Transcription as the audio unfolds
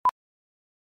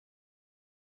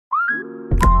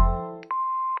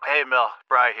Hey, Mel.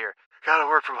 Bri here. Gotta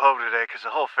work from home today because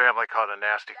the whole family caught a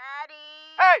nasty... Daddy!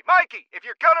 Hey, Mikey! If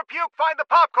you're gonna puke, find the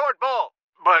popcorn bowl!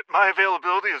 But my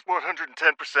availability is 110%.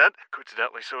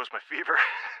 Coincidentally, so is my fever.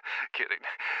 Kidding.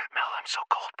 Mel, I'm so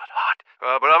cold but hot.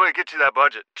 But I'm gonna get you that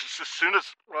budget just as soon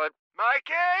as...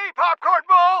 Mikey! Popcorn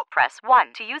bowl! Press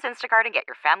 1 to use Instacart and get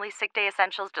your family's sick day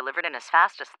essentials delivered in as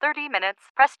fast as 30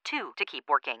 minutes. Press 2 to keep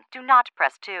working. Do not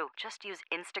press 2. Just use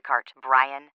Instacart,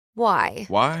 Brian. Why?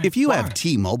 Why? If you have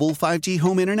T-Mobile 5G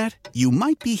home internet, you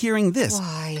might be hearing this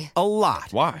Why? a lot.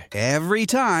 Why? Every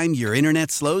time your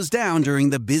internet slows down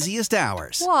during the busiest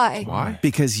hours. Why? Why?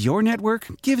 Because your network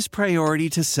gives priority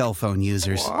to cell phone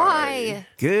users. Why?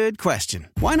 Good question.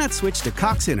 Why not switch to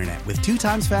Cox Internet with 2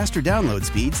 times faster download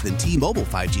speeds than T-Mobile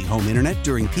 5G home internet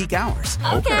during peak hours?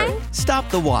 Okay. Stop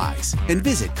the whys and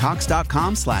visit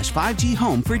cox.com/5G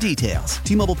home for details.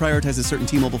 T-Mobile prioritizes certain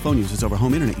T-Mobile phone users over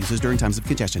home internet users during times of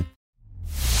congestion.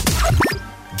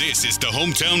 This is the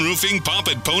Hometown Roofing Pomp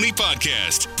and Pony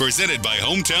Podcast, presented by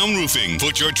Hometown Roofing.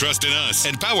 Put your trust in us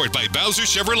and powered by Bowser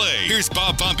Chevrolet. Here's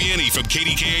Bob Pompiani from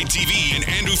KDKA-TV and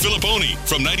Andrew Filipponi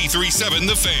from 93.7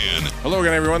 The Fan. Hello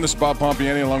again, everyone. This is Bob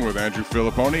Pompiani along with Andrew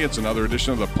Filipponi. It's another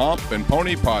edition of the Pomp and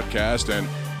Pony Podcast, and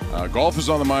golf is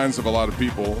on the minds of a lot of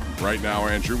people right now,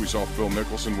 Andrew. We saw Phil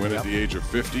Mickelson win at the age of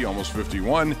 50, almost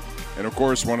 51. And, of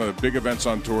course, one of the big events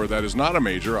on tour that is not a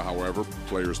major, however,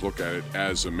 players look at it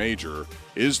as a major,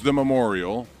 is the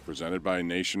Memorial, presented by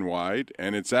Nationwide.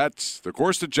 And it's at the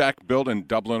course that Jack built in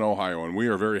Dublin, Ohio. And we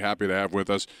are very happy to have with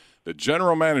us the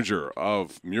general manager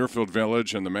of Muirfield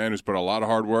Village and the man who's put a lot of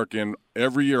hard work in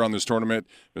every year on this tournament,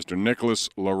 Mr. Nicholas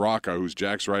LaRocca, who's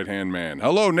Jack's right-hand man.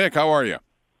 Hello, Nick. How are you?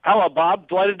 Hello, Bob.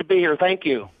 Delighted to be here. Thank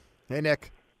you. Hey,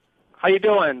 Nick. How you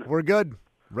doing? We're good.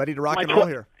 Ready to rock and roll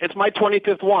here. It's my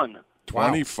 25th one.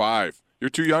 25. Wow. You're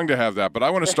too young to have that. But I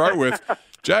want to start with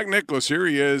Jack Nicklaus. Here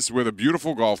he is with a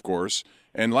beautiful golf course.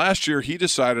 And last year he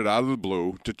decided out of the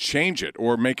blue to change it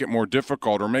or make it more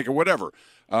difficult or make it whatever.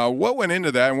 What went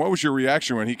into that, and what was your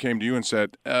reaction when he came to you and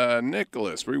said,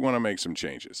 Nicholas, we want to make some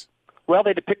changes? Well,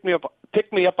 they picked me up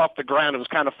off the ground. It was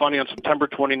kind of funny on September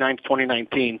 29th,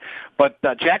 2019. But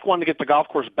Jack wanted to get the golf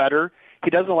course better. He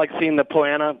doesn't like seeing the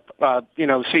Poana,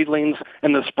 seedlings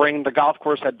in the spring. The golf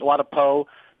course had a lot of Poe.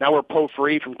 Now we're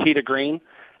Poe-free from tee to green.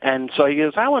 And so he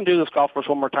goes, I want to do this golf course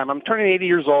one more time. I'm turning 80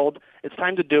 years old. It's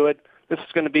time to do it. This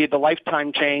is going to be the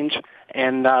lifetime change,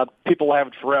 and people will have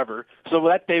it forever. So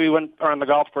that day we went around the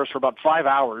golf course for about 5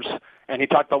 hours, and he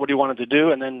talked about what he wanted to do.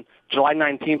 And then July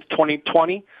 19th,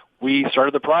 2020, we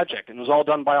started the project, and it was all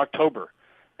done by October.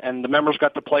 And the members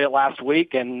got to play it last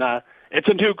week, and it's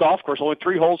a new golf course. Only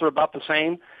 3 holes are about the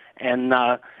same, and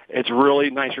it's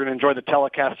really nice. You're going to enjoy the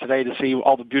telecast today to see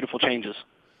all the beautiful changes.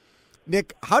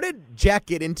 Nick, how did Jack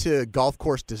get into golf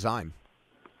course design?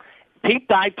 Pete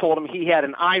Dye told him he had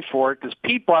an eye for it because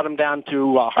Pete brought him down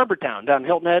to Harbor Town, down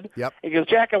Hilton Head. Yep. He goes,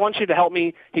 Jack, I want you to help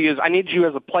me. He goes, I need you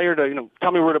as a player to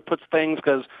tell me where to put things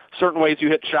because certain ways you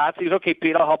hit shots. He goes, okay,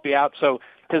 Pete, I'll help you out. So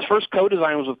his first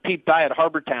co-design was with Pete Dye at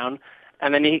Harbor Town,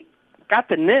 and then he got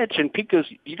the niche, and Pete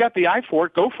goes, you got the eye for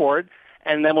it, go for it.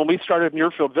 And then when we started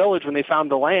Muirfield Village, when they found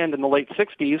the land in the late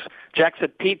 60s, Jack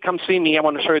said, Pete, come see me. I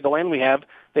want to show you the land we have.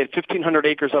 They had 1,500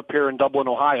 acres up here in Dublin,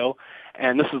 Ohio,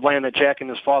 and this is land that Jack and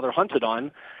his father hunted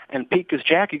on. And Pete goes,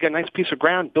 Jack, you got a nice piece of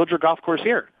ground. Build your golf course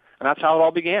here. And that's how it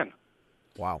all began.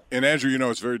 Wow. And, Andrew,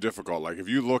 it's very difficult. Like, if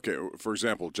you look at, for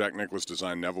example, Jack Nicklaus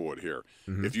designed Nevillewood here.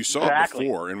 Mm-hmm. If you saw it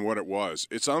before and what it was,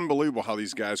 it's unbelievable how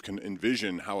these guys can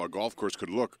envision how a golf course could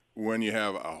look when you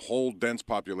have a whole dense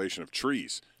population of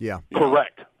trees. Yeah.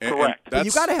 Correct. But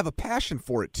you got to have a passion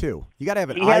for it, too. You got to have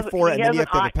an eye for it, and then you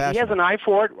have to have a passion. He has an eye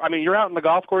for it. I mean, you're out in the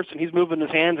golf course, and he's moving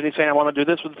his hands, and he's saying, I want to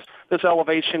do this with this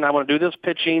elevation. I want to do this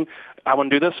pitching. I want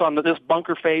to do this on this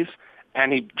bunker face.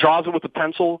 And he draws it with a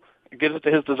pencil, gives it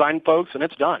to his design folks, and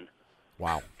it's done.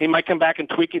 Wow. He might come back and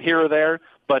tweak it here or there,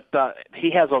 but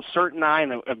he has a certain eye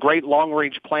and a great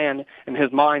long-range plan in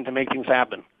his mind to make things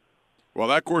happen. Well,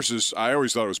 that course I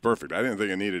always thought it was perfect. I didn't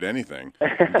think it needed anything.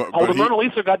 The Mona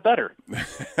Lisa got better.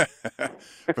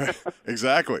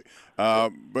 Exactly.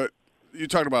 But you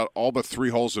talked about all but 3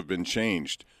 holes have been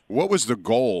changed. What was the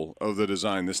goal of the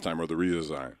design this time, or the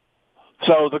redesign?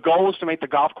 So the goal was to make the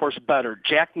golf course better.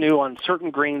 Jack knew on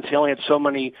certain greens he only had so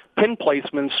many pin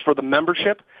placements for the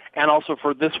membership and also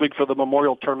for this week for the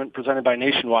Memorial Tournament presented by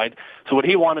Nationwide. So what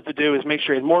he wanted to do is make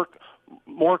sure he had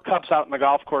more cups out in the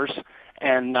golf course,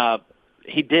 and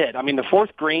he did. I mean, the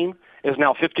 4th green is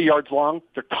now 50 yards long.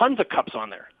 There are tons of cups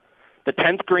on there. The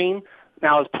 10th green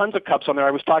now has tons of cups on there.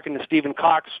 I was talking to Stephen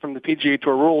Cox from the PGA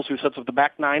Tour Rules, who sets up the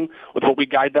back 9 with what we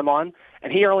guide them on,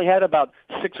 and he only had about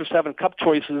 6 or 7 cup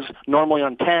choices normally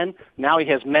on 10. Now he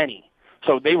has many.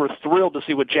 So they were thrilled to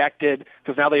see what Jack did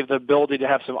because now they have the ability to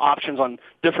have some options on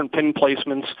different pin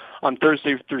placements on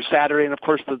Thursday through Saturday, and of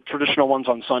course the traditional ones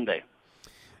on Sunday.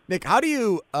 Nick, how do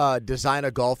you design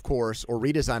a golf course or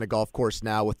redesign a golf course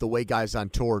now with the way guys on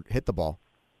tour hit the ball?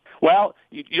 Well,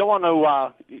 you don't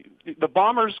want to the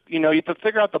bombers. You have to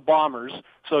figure out the bombers.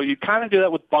 So you kind of do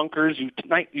that with bunkers. You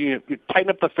tighten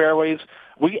up the fairways.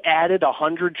 We added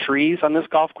 100 trees on this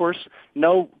golf course.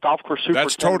 No golf course super.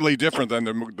 That's totally different than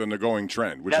the going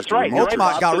trend. Which That's is right.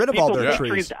 Oakmont got rid of all their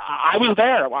trees. I was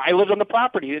there. I lived on the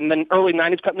property, and then early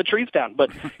 '90s cutting the trees down. But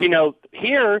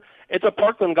here it's a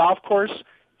Parkland golf course.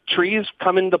 Trees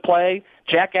come into play.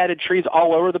 Jack added trees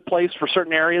all over the place for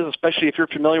certain areas, especially if you're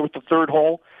familiar with the third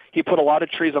hole. He put a lot of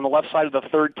trees on the left side of the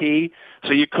third tee,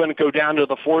 so you couldn't go down to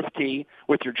the fourth tee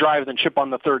with your drive and then chip on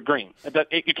the third green.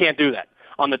 You can't do that.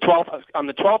 On the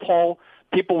 12th hole,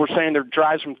 people were saying their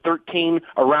drives from 13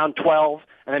 around 12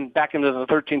 and then back into the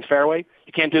 13th fairway.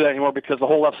 You can't do that anymore because the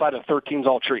whole left side of 13 is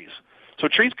all trees. So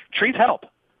trees help.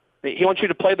 He wants you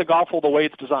to play the golf hole the way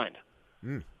it's designed.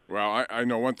 Well, I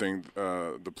know one thing.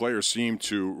 The players seem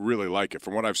to really like it.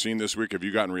 From what I've seen this week, have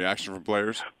you gotten reaction from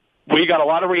players? We got a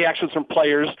lot of reactions from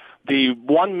players. The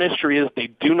one mystery is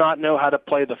they do not know how to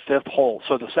play the fifth hole.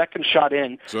 So the second shot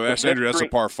in. So that's Andrew. That's a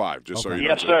par 5. Just so you know.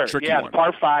 Yes, sir. Yeah,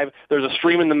 par 5. There's a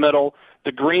stream in the middle.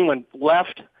 The green went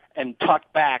left and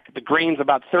tucked back. The green's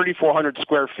about 3,400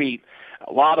 square feet.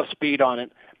 A lot of speed on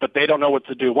it, but they don't know what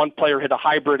to do. One player hit a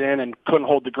hybrid in and couldn't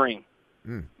hold the green.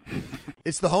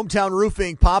 It's the Hometown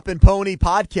Roofing Pop and Pony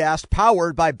podcast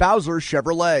powered by Bowser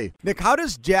Chevrolet. Nick, how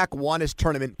does Jack want his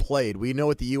tournament played? We know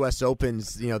at the U.S.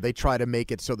 Opens, they try to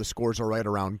make it so the scores are right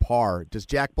around par. Does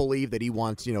Jack believe that he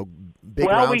wants, big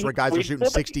rounds where guys are shooting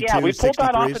 62, 63s? Yeah, we pulled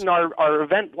that off in our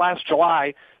event last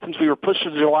July since we were pushed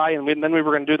to July and then we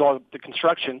were going to do the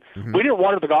construction. Mm-hmm. We didn't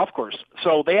water the golf course.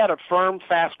 So they had a firm,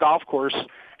 fast golf course,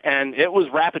 and it was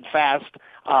rapid fast.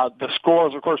 The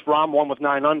scores, of course, Rahm won with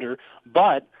 9 under,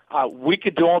 but we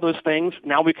could do all those things.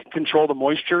 Now we can control the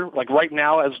moisture. Like right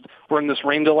now, as we're in this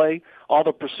rain delay, all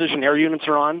the precision air units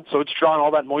are on, so it's drawing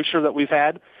all that moisture that we've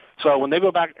had. So when they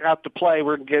go back out to play,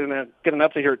 we're getting an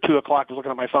update here at 2 o'clock. I was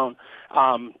looking at my phone.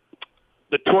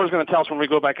 The tour is going to tell us when we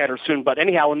go back out here soon. But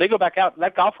anyhow, when they go back out,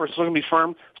 that golf course is still going to be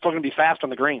firm, still going to be fast on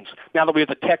the greens. Now that we have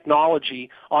the technology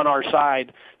on our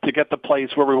side to get the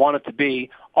place where we want it to be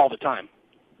all the time.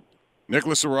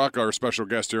 Nicholas LaRocca, our special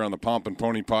guest here on the Pomp and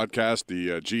Pony podcast, the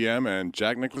GM, and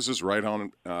Jack Nicklaus's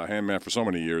right-hand man for so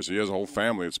many years. He has a whole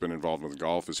family that's been involved with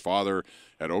golf. His father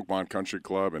at Oakmont Country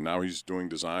Club, and now he's doing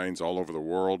designs all over the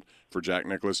world for Jack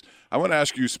Nicklaus. I want to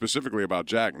ask you specifically about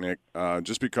Jack, Nick,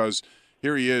 just because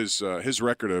here he is, his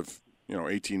record of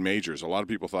 18 majors. A lot of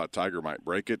people thought Tiger might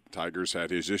break it. Tiger's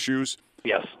had his issues.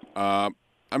 Yes.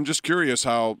 I'm just curious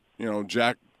how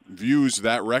Jack views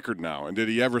that record now, and did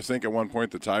he ever think at one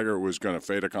point that Tiger was going to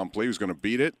fait accompli, was going to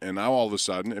beat it, and now all of a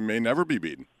sudden it may never be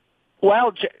beaten?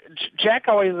 Well, Jack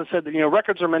always has said that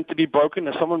records are meant to be broken.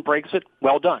 If someone breaks it,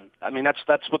 well done. I mean, that's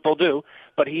what they'll do.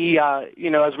 But he, as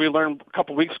we learned a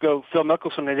couple of weeks ago, Phil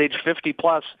Mickelson at age 50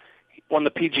 plus won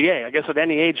the PGA. I guess at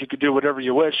any age you could do whatever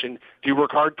you wish, and if you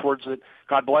work hard towards it,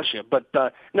 God bless you. But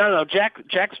no,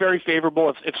 Jack's very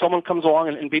favorable. If someone comes along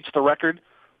and beats the record,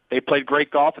 they played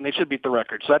great golf, and they should beat the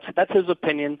record. So that's his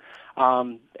opinion,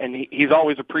 and he's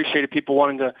always appreciated people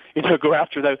wanting to go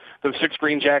after those 6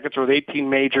 green jackets or the 18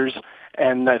 majors.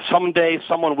 And someday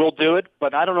someone will do it,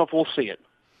 but I don't know if we'll see it.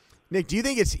 Nick, do you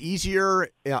think it's easier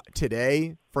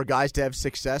today for guys to have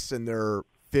success in their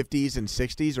 50s and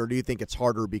 60s, or do you think it's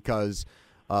harder because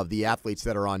of the athletes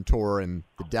that are on tour and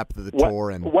the depth of the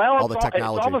tour and all the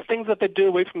technology? It's all the things that they do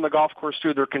away from the golf course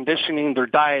through their conditioning, their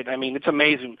diet. I mean, it's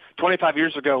amazing. 25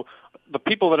 years ago, the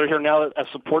people that are here now as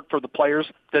support for the players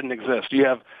didn't exist. You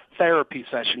have therapy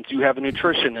sessions. You have a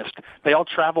nutritionist. They all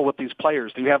travel with these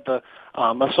players. You have the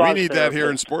massage. We need that here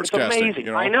in sportscasting. It's amazing.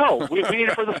 I know. We need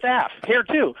it for the staff here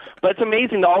too. But it's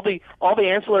amazing all the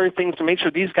ancillary things to make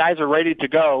sure these guys are ready to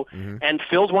go. Mm-hmm. And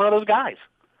Phil's one of those guys.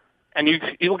 And you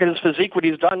look at his physique, what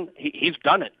he's done, he's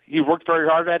done it. He worked very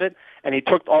hard at it, and he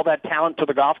took all that talent to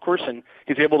the golf course, and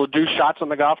he's able to do shots on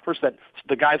the golf course that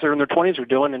the guys that are in their 20s are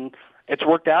doing, and it's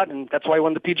worked out, and that's why he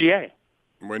won the PGA.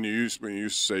 When you used to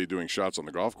say doing shots on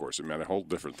the golf course, it meant a whole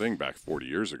different thing back 40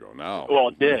 years ago now. Well,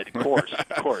 it did, of course,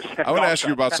 of course. I want to ask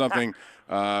you about something,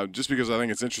 just because I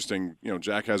think it's interesting.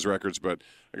 Jack has records, but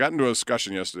I got into a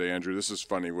discussion yesterday, Andrew. This is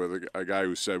funny, with a guy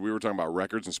who said we were talking about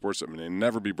records in sports that may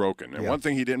never be broken. And one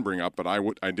thing he didn't bring up, but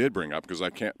I did bring up because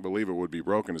I can't believe it would be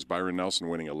broken, is Byron Nelson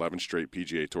winning 11 straight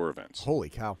PGA Tour events. Holy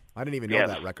cow. I didn't even know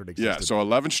that record existed. Yeah, so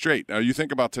 11 straight. Now, you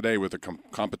think about today with the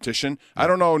competition. I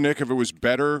don't know, Nick, if it was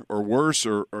better or worse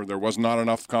or there was not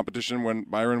enough competition when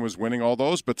Byron was winning all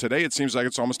those. But today it seems like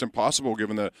it's almost impossible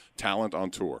given the talent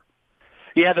on tour.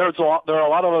 Yeah, there are a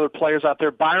lot of other players out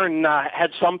there. Byron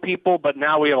had some people, but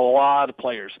now we have a lot of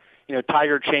players. You know,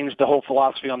 Tiger changed the whole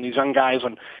philosophy on these young guys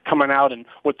and coming out and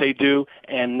what they do,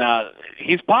 and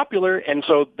he's popular, and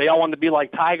so they all wanted to be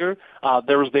like Tiger.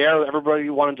 Everybody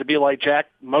wanted to be like Jack.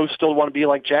 Most still want to be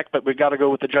like Jack, but we've got to go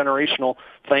with the generational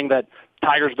thing that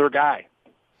Tiger's their guy.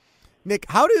 Nick,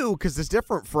 because it's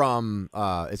different from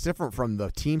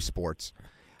the team sports.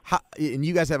 And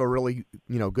you guys have a really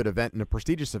good event and a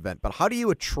prestigious event, but how do you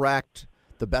attract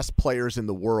the best players in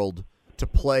the world to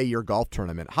play your golf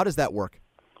tournament? How does that work?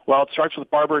 Well, it starts with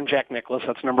Barber and Jack Nicklaus.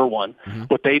 That's number one. Mm-hmm.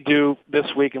 What they do this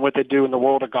week and what they do in the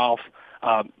world of golf,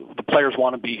 the players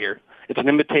want to be here. It's an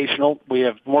invitational. We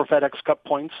have more FedEx Cup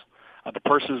points. The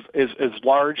purse is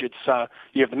large. It's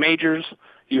you have the majors,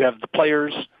 you have the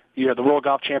players, you have the World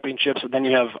Golf Championships, and then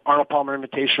you have Arnold Palmer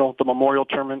Invitational, the Memorial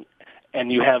Tournament, and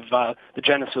you have the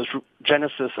Genesis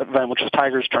event, which is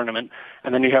Tiger's tournament,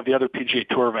 and then you have the other PGA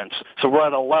Tour events. So we're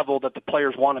at a level that the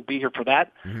players want to be here for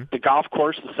that. Mm-hmm. The golf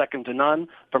course is second to none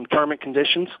from tournament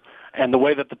conditions, and the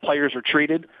way that the players are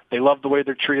treated, they love the way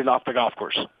they're treated off the golf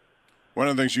course. One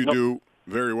of the things you do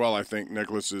very well, I think,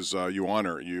 Nicholas, is you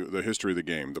honor the history of the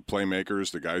game, the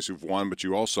playmakers, the guys who've won, but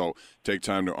you also take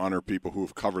time to honor people who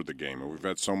have covered the game. And we've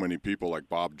had so many people like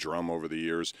Bob Drum over the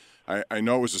years. I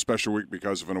know it was a special week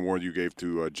because of an award you gave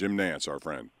to Jim Nance, our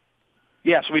friend.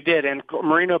 Yes, we did, and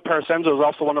Marino Parasenzo was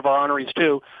also one of our honorees,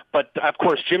 too. But, of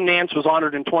course, Jim Nance was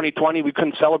honored in 2020. We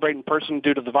couldn't celebrate in person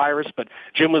due to the virus, but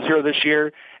Jim was here this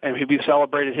year, and we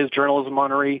celebrated his journalism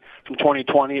honoree from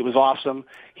 2020. It was awesome.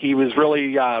 He was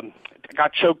really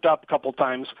got choked up a couple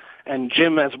times, and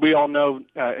Jim, as we all know,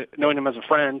 knowing him as a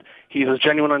friend, he's as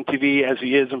genuine on TV as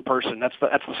he is in person. That's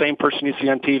the same person you see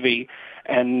on TV.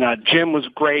 And Jim was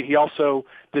great. He also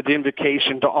did the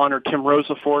invocation to honor Tim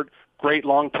Rosafort, great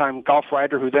longtime golf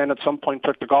writer who then at some point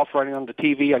took the golf writing on the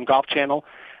TV on Golf Channel.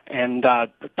 And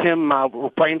Tim, we're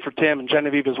praying for Tim and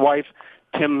Genevieve, his wife.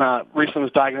 Tim recently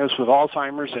was diagnosed with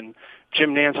Alzheimer's, and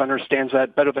Jim Nance understands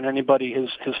that better than anybody.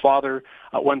 His father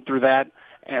went through that.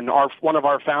 And one of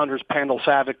our founders, Pandal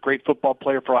Savic, great football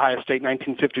player for Ohio State,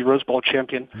 1950 Rose Bowl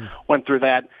champion, went through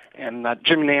that. And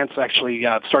Jim Nance actually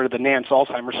started the Nance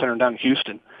Alzheimer's Center down in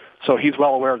Houston. So he's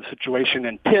well aware of the situation.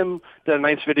 And Tim did a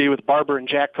nice video with Barber and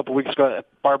Jack a couple weeks ago at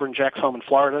Barber and Jack's home in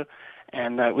Florida,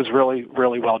 and it was really,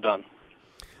 really well done.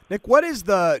 Nick, what is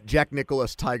the Jack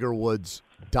Nicklaus Tiger Woods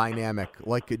dynamic?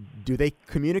 Like, do they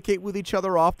communicate with each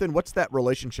other often? What's that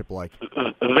relationship like?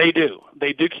 They do.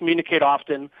 They do communicate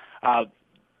often.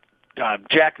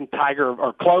 Jack and Tiger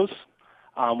are close.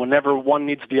 Whenever one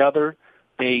needs the other,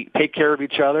 they take care of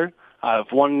each other.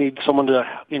 If one needs someone to,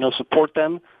 support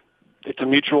them, it's a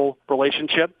mutual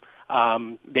relationship.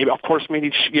 They, of course, meet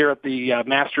each year at the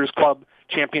Masters Club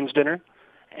Champions Dinner,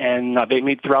 and they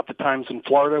meet throughout the times in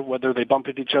Florida, whether they bump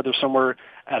into each other somewhere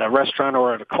at a restaurant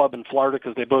or at a club in Florida,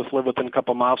 because they both live within a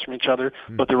couple of miles from each other.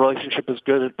 But the relationship is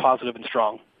good, positive, and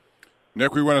strong.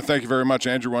 Nick, we want to thank you very much.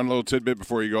 Andrew, one little tidbit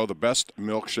before you go. The best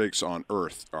milkshakes on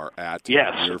earth are at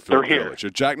Muirfield Village.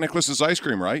 At Jack Nicklaus's Ice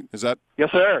Cream, right? Is that? Yes,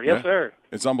 sir. Yes, sir.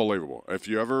 It's unbelievable. If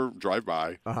you ever drive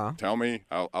by, tell me.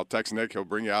 I'll text Nick. He'll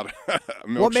bring you out a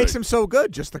milkshake. What makes them so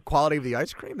good? Just the quality of the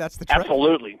ice cream? That's the trick?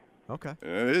 Absolutely. Okay.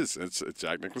 It is. It's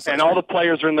Jack Nicklaus. And all the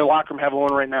players are in the locker room having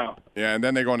one right now. Yeah, and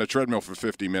then they go on a treadmill for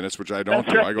 50 minutes, which I don't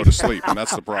do. I go to sleep, and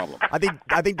that's the problem. I think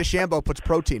DeChambeau puts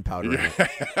protein powder in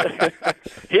it.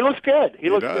 He looks good. He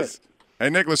looks does. good. Hey,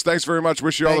 Nicholas, thanks very much.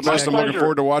 Wish you all the best. I'm looking pleasure.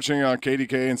 forward to watching on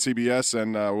KDK and CBS,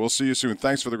 and we'll see you soon.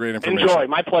 Thanks for the great information. Enjoy.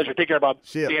 My pleasure. Take care, Bob.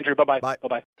 See you. Andrew. Bye-bye. Bye.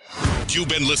 Bye-bye. You've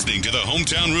been listening to the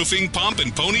Hometown Roofing Pomp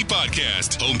and Pony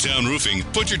Podcast. Hometown Roofing,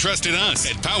 put your trust in us.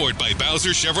 And powered by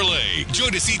Bowser Chevrolet.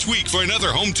 Join us each week for another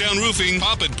Hometown Roofing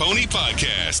Pomp and Pony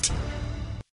Podcast.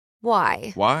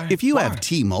 Why? If you have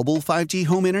T-Mobile 5G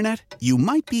home internet, you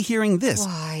might be hearing this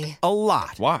Why? a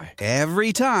lot. Why?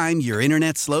 Every time your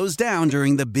internet slows down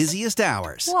during the busiest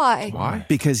hours. Why?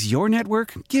 Because your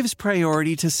network gives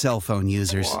priority to cell phone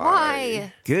users.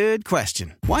 Why? Good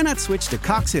question. Why not switch to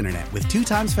Cox Internet with 2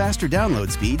 times faster download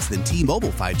speeds than T-Mobile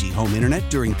 5G home internet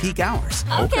during peak hours?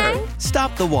 Okay.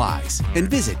 Stop the whys and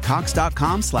visit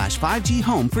Cox.com/5G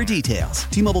home for details.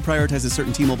 T-Mobile prioritizes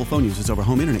certain T-Mobile phone users over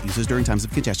home internet users during times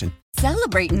of congestion.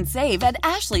 Celebrate and save at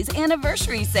Ashley's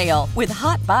Anniversary Sale. With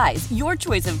Hot Buys, your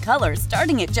choice of colors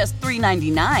starting at just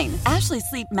 $3.99. Ashley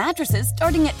Sleep mattresses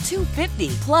starting at $2.50.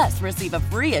 Plus, receive a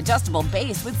free adjustable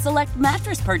base with select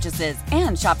mattress purchases.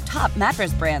 And shop top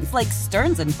mattress brands like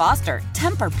Stearns & Foster,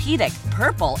 Tempur-Pedic,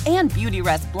 Purple, and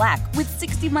Beautyrest Black with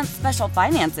 60-month special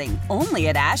financing. Only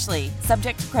at Ashley.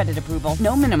 Subject to credit approval.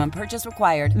 No minimum purchase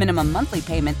required. Minimum monthly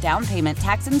payment, down payment,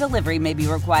 tax, and delivery may be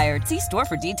required. See store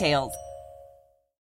for details.